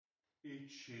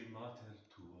Ecce mater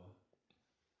tua,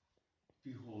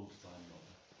 behold thy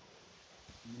mother.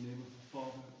 In the name of the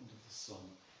Father, and of the Son,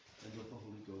 and of the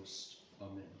Holy Ghost.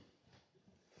 Amen.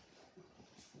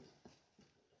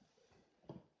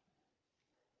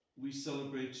 We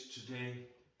celebrate today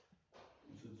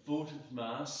the votive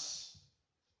Mass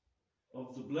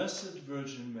of the Blessed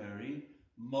Virgin Mary,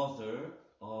 Mother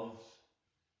of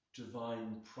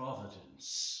Divine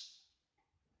Providence.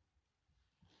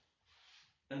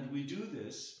 And we do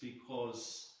this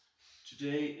because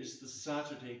today is the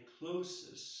Saturday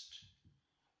closest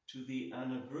to the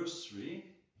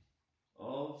anniversary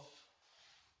of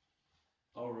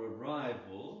our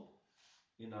arrival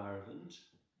in Ireland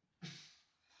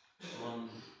on,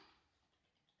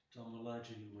 Tom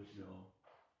Elijah, you would know,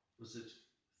 was it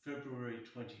February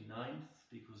 29th,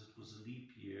 because it was a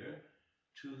leap year,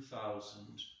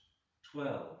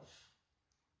 2012.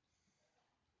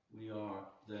 We are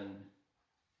then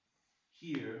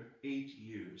here 8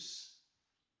 years,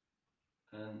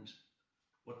 and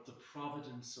what the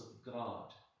providence of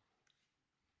God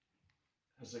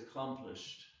has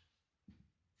accomplished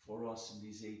for us in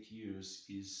these 8 years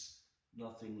is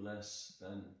nothing less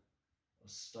than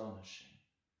astonishing.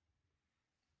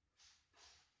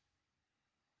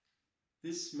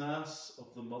 This Mass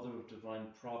of the Mother of Divine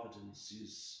Providence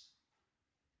is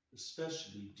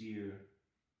especially dear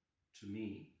to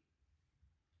me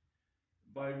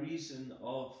by reason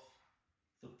of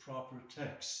the proper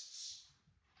texts.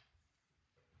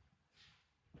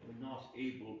 We're not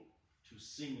able to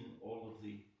sing all of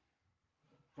the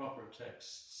proper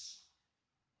texts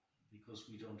because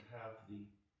we don't have the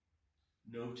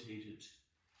notated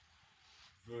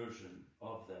version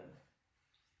of them.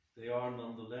 They are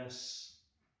nonetheless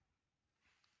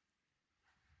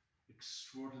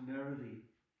extraordinarily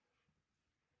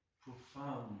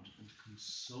profound and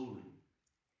consoling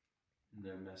in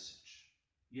their message.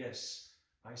 Yes,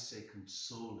 I say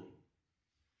consoling.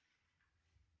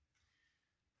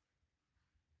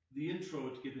 The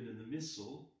introit given in the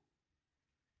Missal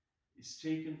is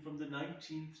taken from the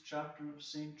 19th chapter of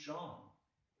St. John.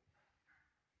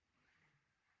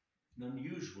 An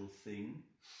unusual thing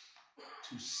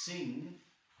to sing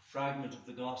a fragment of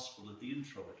the Gospel at the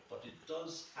introit, but it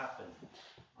does happen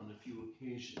on a few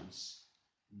occasions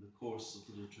in the course of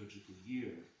the liturgical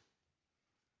year.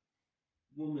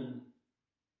 Woman,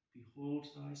 behold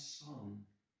thy son,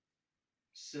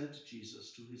 said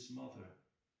Jesus to his mother,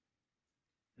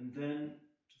 and then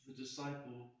to the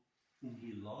disciple whom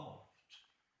he loved,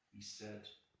 he said,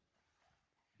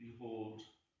 behold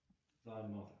thy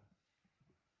mother.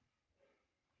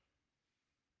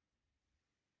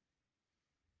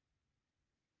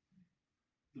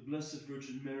 The Blessed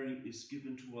Virgin Mary is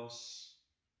given to us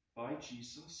by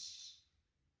Jesus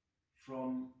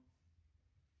from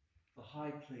the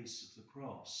high place of the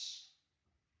cross,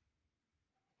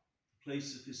 the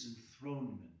place of his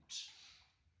enthronement.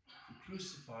 The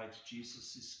crucified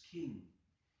Jesus is King.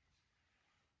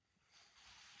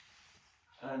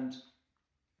 And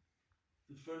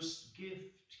the first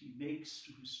gift he makes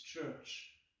to his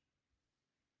church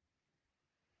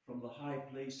from the high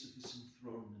place of his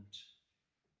enthronement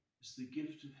is the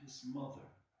gift of his mother.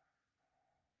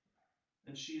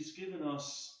 And she is given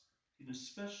us in a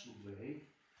special way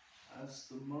as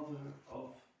the mother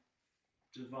of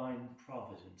divine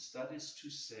providence. That is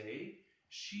to say,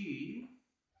 she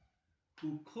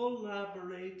who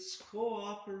collaborates,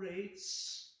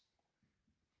 cooperates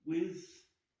with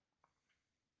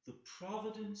the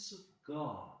providence of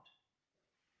God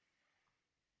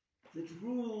that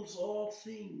rules all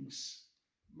things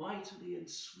mightily and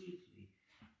sweetly.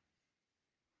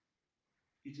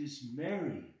 It is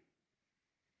Mary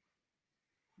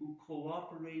who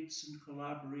cooperates and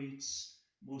collaborates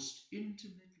most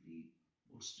intimately,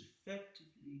 most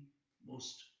effectively,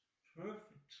 most perfectly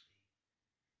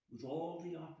with all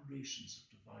the operations of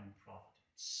divine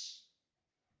providence.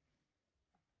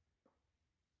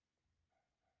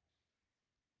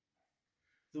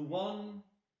 The one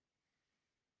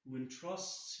who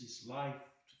entrusts his life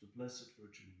to the Blessed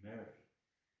Virgin Mary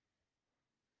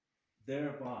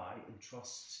thereby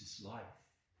entrusts his life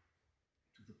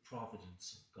to the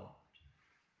providence of God.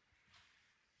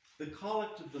 The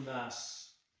collect of the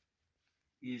Mass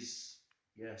is,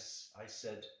 yes, I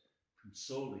said,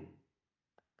 consoling.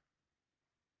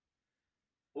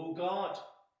 O God,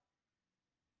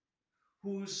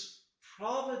 whose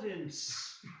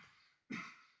providence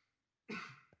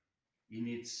in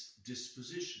its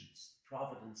dispositions, the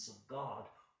providence of God,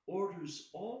 orders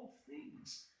all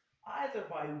things, either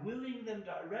by willing them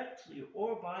directly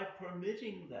or by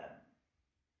permitting them.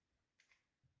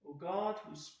 O God,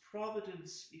 whose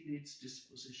providence in its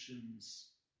dispositions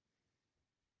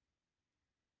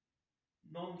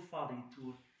non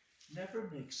falitur, never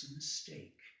makes a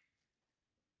mistake.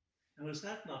 Now, is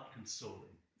that not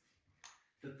consoling?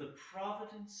 That the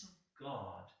providence of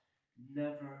God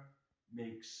never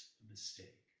makes a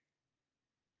mistake.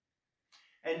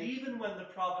 And even when the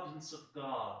providence of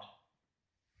God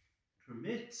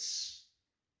permits,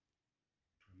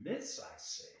 I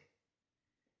say,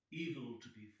 evil to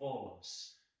befall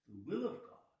us, the will of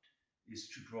God is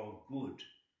to draw good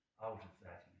out of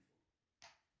that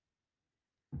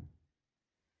evil.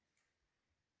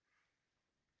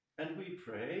 And we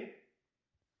pray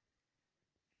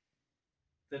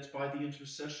that by the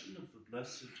intercession of the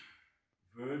Blessed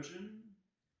Virgin,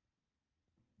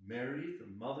 Mary, the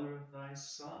mother of thy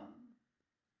Son,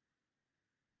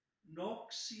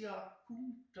 noxia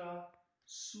puncta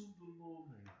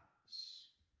submoveas.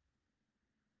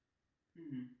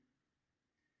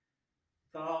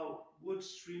 Thou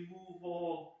wouldst remove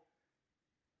all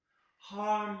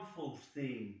harmful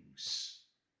things,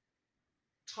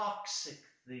 toxic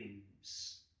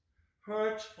things,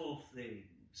 hurtful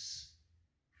things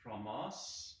from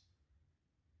us,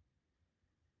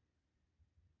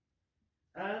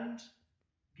 and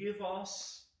give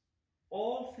us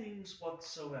all things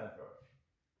whatsoever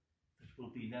that will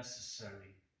be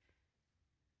necessary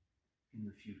in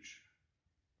the future.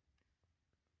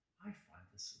 I find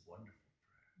this a wonderful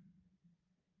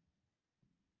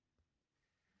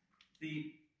prayer.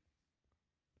 The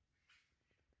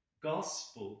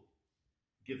gospel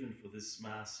given for this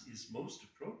Mass is most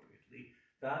appropriately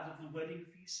that of the wedding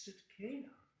feast at Cana.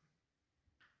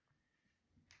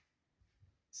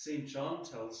 St. John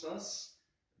tells us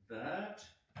that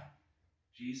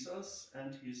Jesus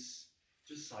and his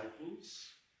disciples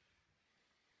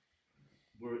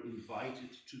were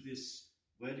invited to this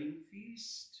wedding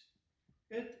feast,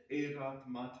 et erat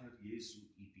mater Jesu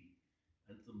ibi,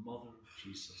 and the mother of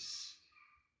Jesus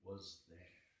was there.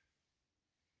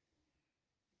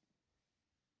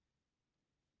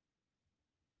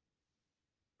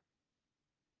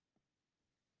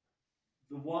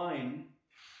 The wine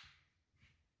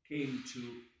came to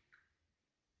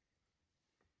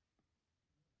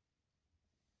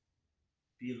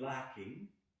be lacking,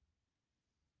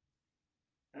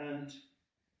 and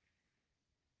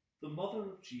the mother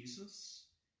of Jesus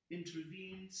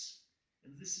intervenes,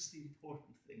 and this is the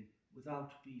important thing,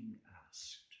 without being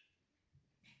asked.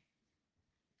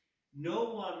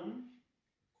 No one,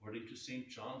 according to St.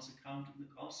 John's account in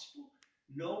the Gospel,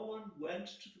 no one went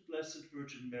to the Blessed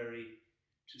Virgin Mary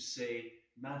to say,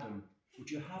 Madam, would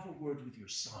you have a word with your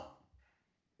son?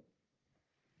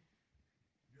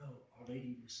 No, Our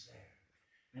Lady was there.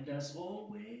 And as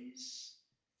always,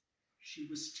 she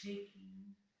was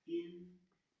taking in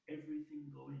everything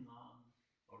going on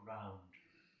around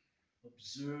her,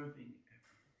 observing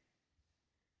everything.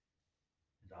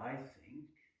 And I think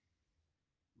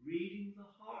reading the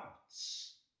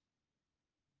hearts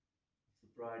of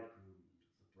the bridegroom and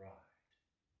of the bride.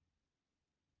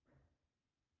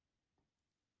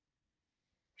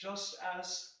 Just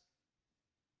as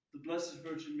the Blessed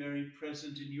Virgin Mary,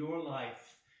 present in your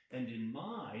life and in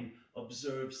mine,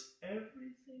 observes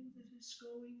everything that is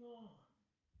going on.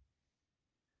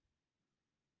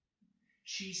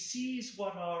 She sees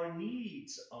what our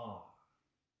needs are.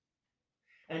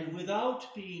 And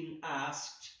without being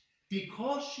asked,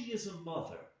 because she is a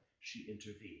mother, she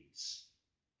intervenes.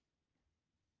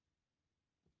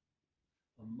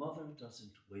 A mother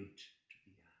doesn't wait to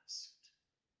be asked.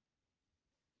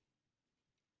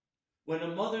 When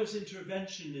a mother's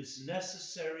intervention is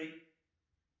necessary,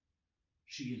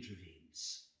 she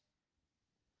intervenes.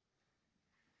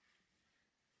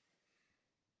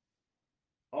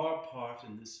 Our part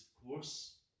in this, of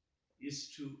course, is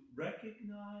to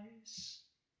recognize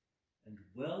and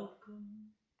welcome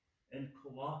and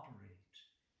cooperate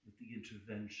with the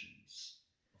interventions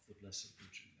of the Blessed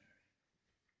Virgin Mary.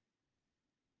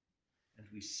 And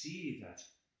we see that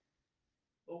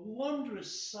a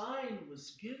wondrous sign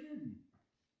was given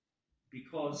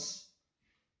because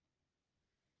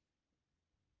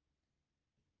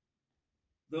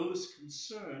those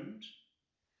concerned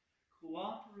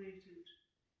cooperated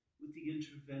with the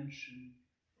intervention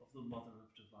of the Mother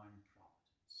of Divine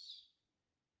Providence.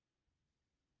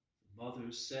 The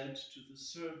mother said to the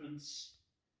servants,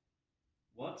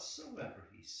 whatsoever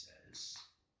he says,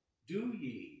 do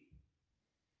ye.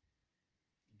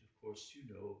 And of course, you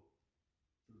know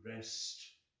the rest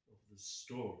of the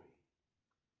story.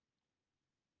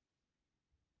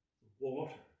 The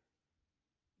water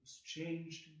was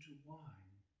changed into wine,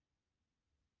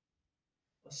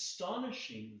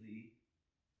 astonishing the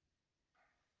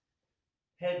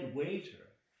head waiter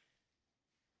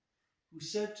who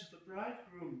said to the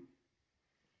bridegroom,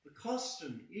 "The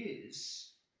custom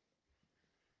is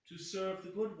to serve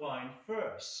the good wine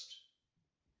first,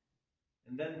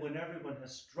 and then when everyone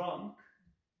has drunk,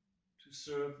 to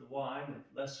serve the wine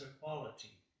of lesser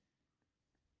quality.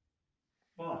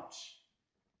 But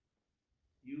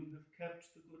you have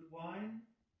kept the good wine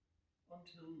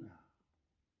until now."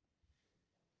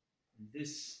 And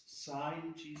this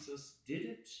sign Jesus did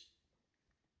it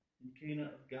in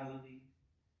Cana of Galilee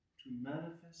to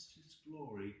manifest his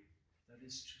glory, that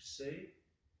is to say,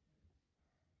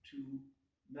 to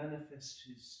manifest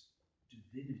his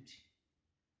divinity.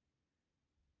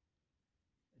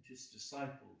 And his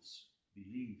disciples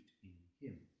believed in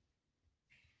him.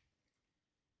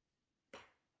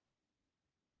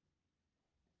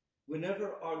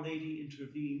 Whenever Our Lady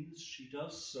intervenes, she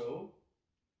does so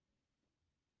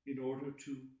in order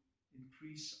to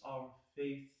increase our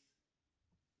faith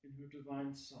in her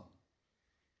divine Son.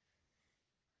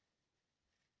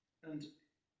 And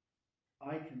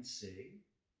I can say,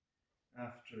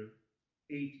 after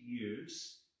 8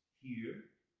 years here,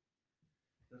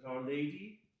 that Our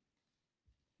Lady,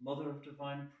 Mother of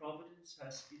Divine Providence,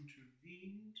 has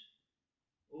intervened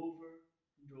over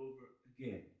and over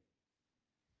again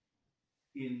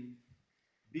in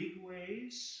big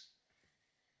ways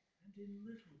and in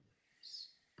little ways.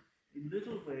 In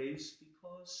little ways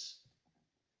because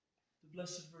the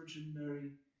Blessed Virgin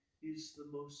Mary is the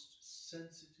most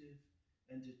sensitive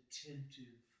and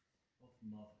attentive of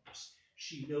mothers.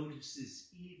 She notices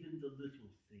even the little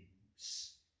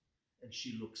things, and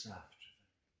she looks after them.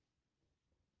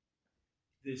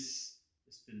 This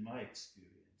has been my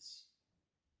experience.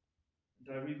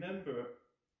 And I remember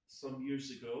some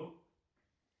years ago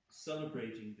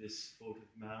celebrating this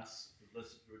votive Mass of the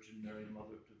Blessed Virgin Mary,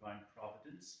 Mother of Divine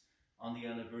Providence, on the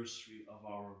anniversary of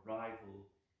our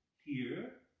arrival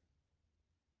here,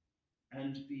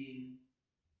 and being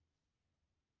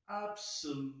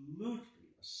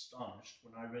absolutely astonished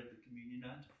when I read the communion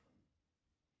antiphon.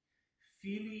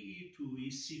 Filii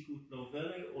tui sicut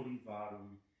novelle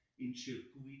olivarum in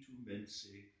circuitu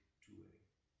mensae tuae.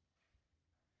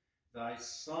 Thy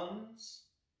sons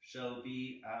shall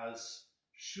be as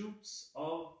shoots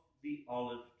of the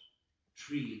olive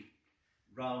tree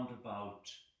round about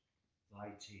thy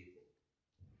table.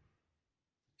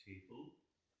 The table,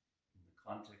 in the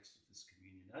context of this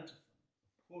communion antiphon,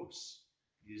 of course,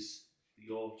 is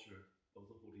the altar of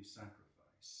the Holy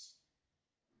Sacrifice.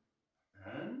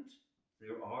 And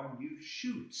there are new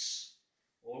shoots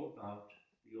all about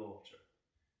the altar.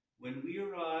 When we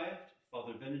arrived,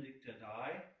 Father Benedict and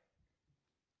I,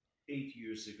 8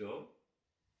 years ago,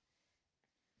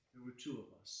 there were 2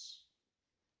 of us.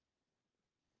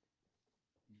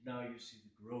 And now you see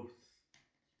the growth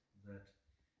that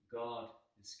God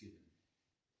has given.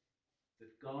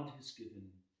 That God has given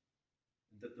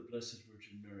and that the Blessed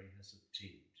Virgin Mary has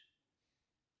obtained.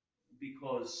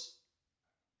 Because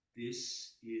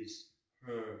this is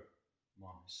her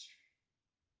monastery.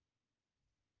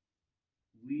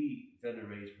 We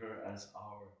venerate her as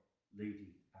Our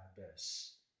Lady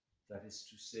Abbess. That is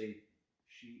to say,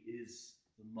 she is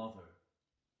the mother.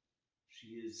 She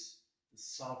is the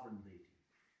sovereign lady.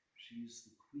 She is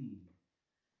the queen.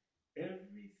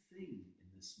 Everything in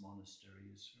this monastery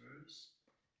is hers,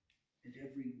 and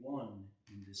everyone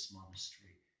in this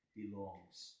monastery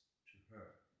belongs to her.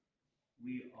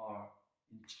 We are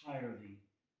entirely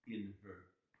in her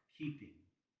keeping.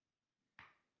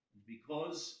 And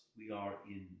because we are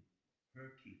in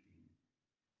her keeping,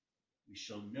 we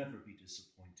shall never be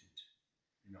disappointed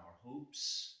in our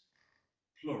hopes,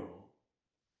 plural,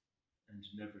 and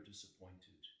never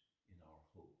disappointed in our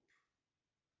hope.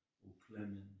 O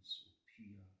clemens, O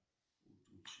pia, O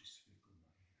dulcis Virgo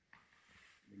Maria.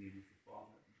 In the name of the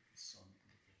Father,